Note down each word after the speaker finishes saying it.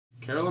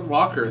Carolyn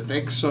Walker,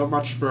 thanks so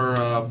much for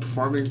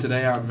performing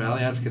today on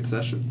Valley Advocate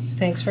Sessions.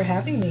 Thanks for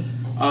having me.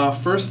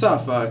 First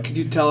off, could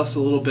you tell us a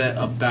little bit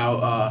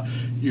about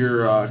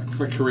your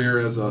career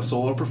as a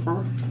solo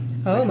performer?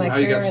 Oh, my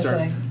career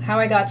how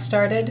I got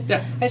started?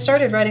 Yeah. I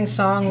started writing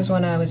songs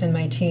when I was in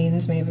my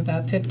teens, maybe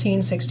about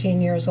 15,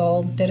 16 years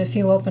old, did a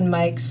few open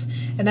mics,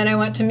 and then I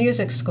went to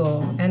music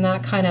school, and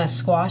that kind of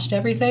squashed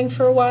everything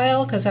for a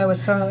while because I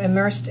was so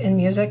immersed in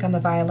music. I'm a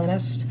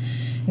violinist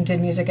and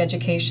did music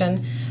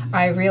education.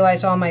 I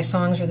realized all my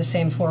songs were the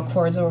same 4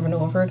 chords over and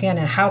over again,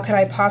 and how could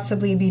I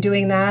possibly be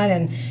doing that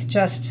and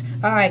just,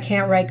 I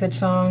can't write good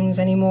songs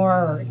anymore,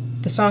 or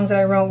the songs that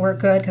I wrote weren't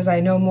good because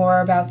I know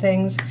more about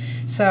things.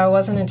 So it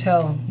wasn't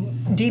until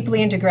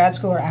deeply into grad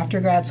school or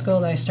after grad school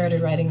that I started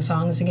writing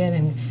songs again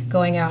and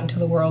going out into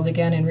the world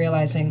again and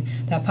realizing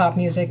that pop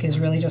music is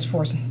really just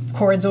 4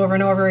 chords over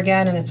and over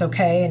again, and it's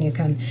okay, and you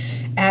can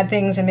add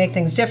things and make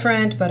things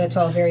different, but it's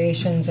all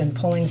variations and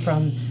pulling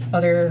from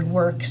other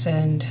works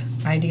and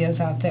ideas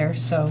out there.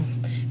 So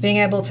being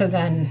able to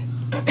then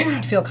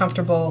feel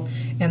comfortable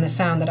in the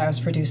sound that I was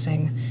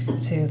producing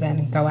to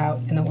then go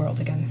out in the world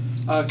again.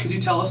 Could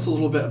you tell us a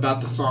little bit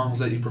about the songs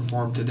that you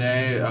performed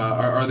today?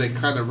 Are they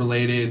kind of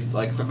related,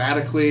 like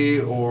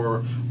thematically,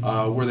 or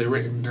were they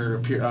written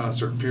during a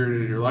certain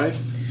period of your life?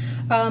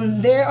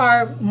 There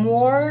are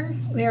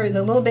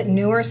the little bit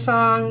newer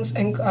songs.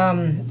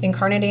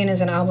 Incarnadine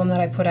is an album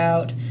that I put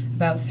out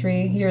about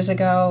 3 years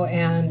ago,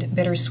 and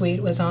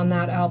Bittersweet was on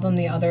that album.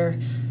 The other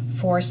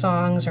 4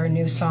 songs are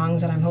new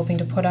songs that I'm hoping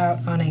to put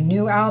out on a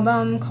new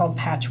album called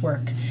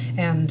Patchwork.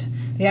 And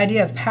the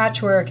idea of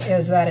Patchwork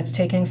is that it's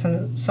taking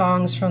some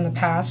songs from the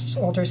past,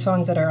 older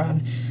songs that are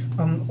on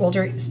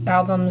older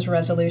albums,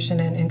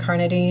 Resolution and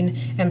Incarnadine,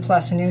 and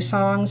plus new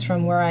songs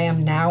from where I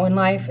am now in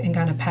life and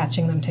kind of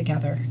patching them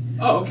together.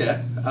 Oh,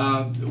 okay.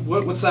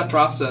 What's that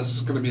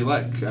process going to be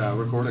like,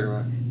 recording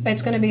that?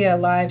 It's going to be a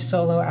live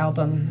solo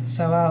album.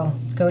 So I'll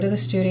go to the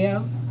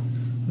studio,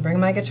 bring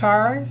my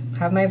guitar,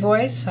 have my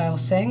voice, I'll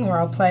sing or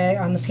I'll play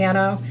on the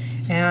piano,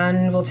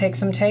 and we'll take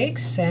some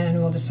takes and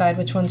we'll decide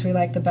which ones we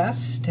like the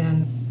best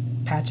and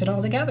patch it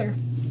all together.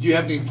 Do you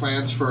have any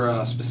plans for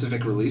a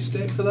specific release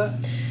date for that?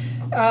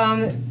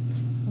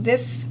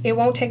 It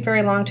won't take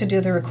very long to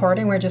do the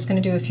recording. We're just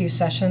going to do a few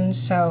sessions,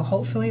 so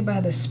hopefully by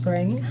the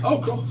spring.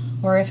 Oh, cool.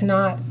 Or if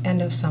not,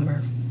 end of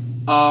summer.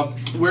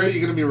 Where are you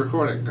going to be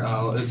recording?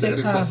 Is it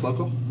any place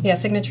local? Yeah,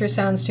 Signature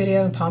Sound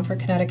Studio in Pomfret,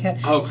 Connecticut.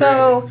 Oh, great.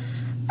 So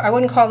I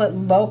wouldn't call it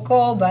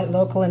local, but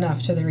local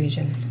enough to the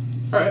region.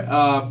 All right.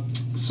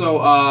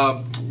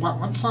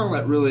 One song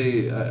that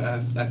really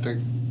I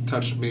think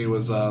touched me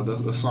was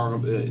the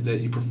song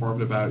that you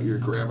performed about your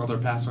grandmother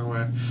passing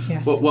away.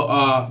 Yes.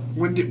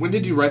 When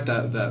did you write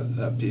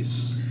that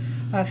piece?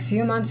 A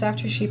few months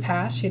after she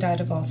passed. She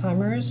died of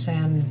Alzheimer's,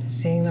 and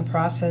seeing the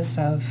process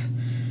of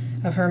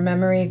her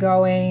memory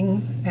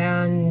going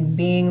and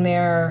being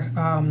there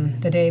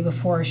the day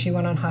before she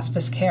went on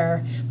hospice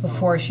care,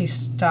 before she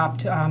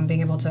stopped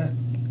being able to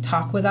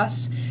talk with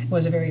us,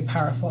 was a very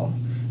powerful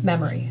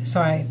memory. So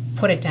I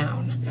put it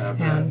down,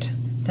 and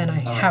then I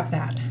have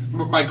that.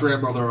 My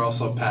grandmother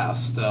also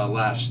passed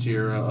last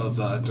year of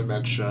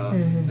dementia,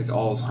 like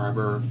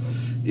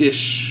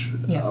Alzheimer-ish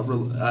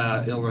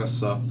illness.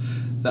 So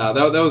that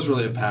was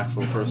really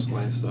impactful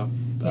personally. So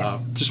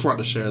just wanted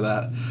to share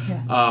that.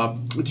 Yeah.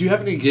 Do you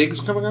have any gigs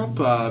coming up?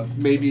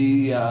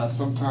 Maybe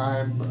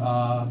sometime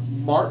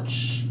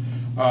March,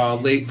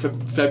 late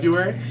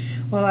February?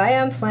 Well, I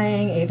am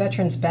playing a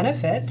Veterans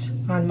Benefit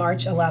on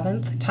March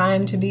 11th.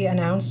 Time to be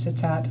announced.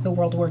 It's at the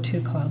World War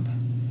II Club.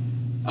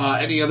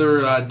 Any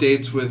other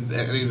dates with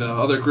any of the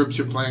other groups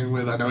you're playing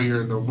with? I know you're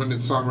in the Women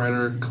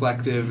Songwriter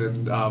Collective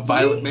and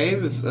Violet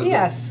Maeve.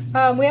 Yes.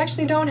 We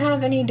actually don't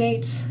have any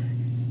dates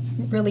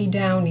really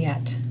down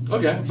yet.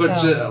 Okay, but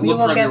so look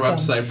on your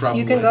website probably.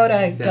 You can go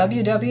to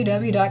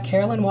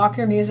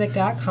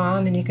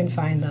www.carolynwalkermusic.com and you can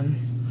find them.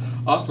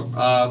 Awesome.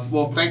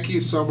 Well, thank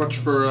you so much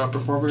for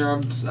performing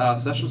on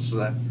Sessions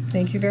today.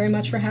 Thank you very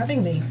much for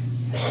having me.